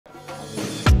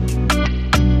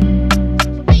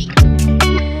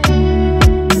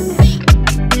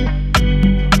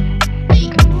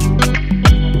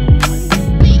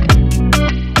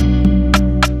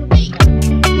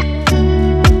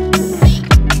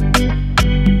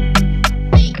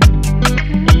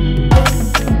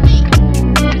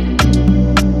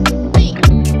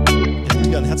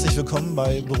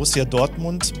Borussia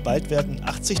Dortmund. Bald werden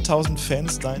 80.000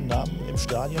 Fans deinen Namen im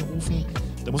Stadion rufen.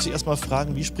 Da muss ich erst mal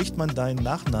fragen, wie spricht man deinen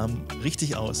Nachnamen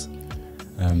richtig aus?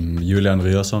 Julian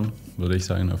Ryerson, würde ich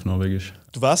sagen, auf Norwegisch.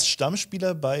 Du warst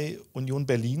Stammspieler bei Union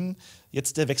Berlin,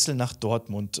 jetzt der Wechsel nach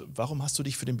Dortmund. Warum hast du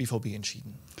dich für den BVB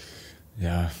entschieden?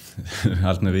 Ja,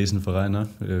 halt ein Riesenverein.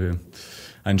 Ne?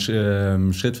 Ein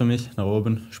Schritt für mich nach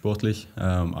oben, sportlich,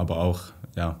 aber auch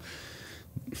ja,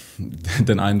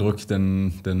 den Eindruck,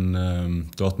 den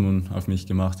Dortmund auf mich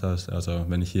gemacht hat. Also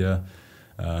wenn ich hier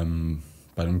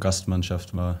bei der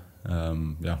Gastmannschaft war,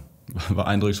 ja, war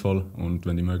eindrucksvoll, und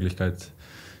wenn die Möglichkeit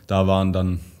da waren,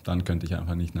 dann könnte ich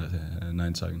einfach nicht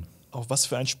Nein sagen. Auf was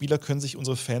für einen Spieler können sich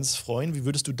unsere Fans freuen? Wie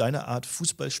würdest du deine Art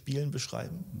Fußballspielen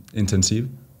beschreiben? Intensiv,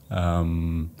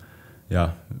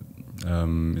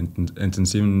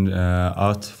 intensiven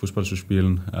Art Fußball zu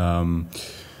spielen,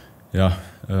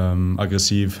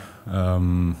 aggressiv.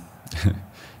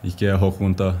 Ich gehe hoch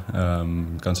runter,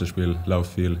 ganzes Spiel,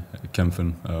 lauf viel,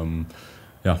 kämpfen.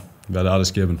 Werde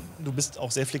alles geben. Du bist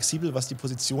auch sehr flexibel, was die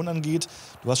Position angeht.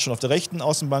 Du hast schon auf der rechten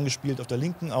Außenbahn gespielt, auf der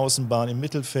linken Außenbahn, im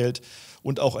Mittelfeld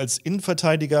und auch als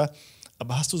Innenverteidiger.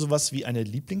 Aber hast du sowas wie eine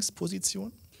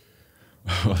Lieblingsposition?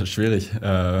 Schwierig,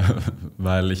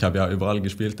 weil ich habe ja überall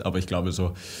gespielt, aber ich glaube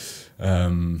so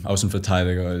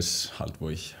Außenverteidiger ist halt, wo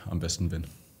ich am besten bin.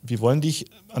 Wir wollen dich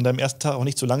an deinem ersten Tag auch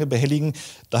nicht so lange behelligen.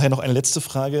 Daher noch eine letzte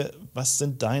Frage. Was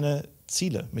sind deine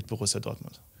Ziele mit Borussia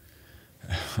Dortmund?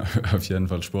 Auf jeden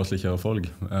Fall sportlicher Erfolg.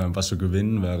 Was zu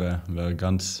gewinnen wäre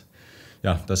ganz,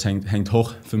 ja, das hängt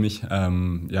hoch für mich.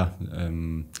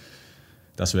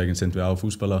 Deswegen sind wir auch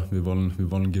Fußballer. Wir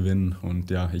wollen gewinnen, und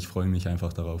ja, ich freue mich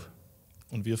einfach darauf.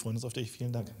 Und wir freuen uns auf dich.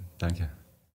 Vielen Dank. Danke.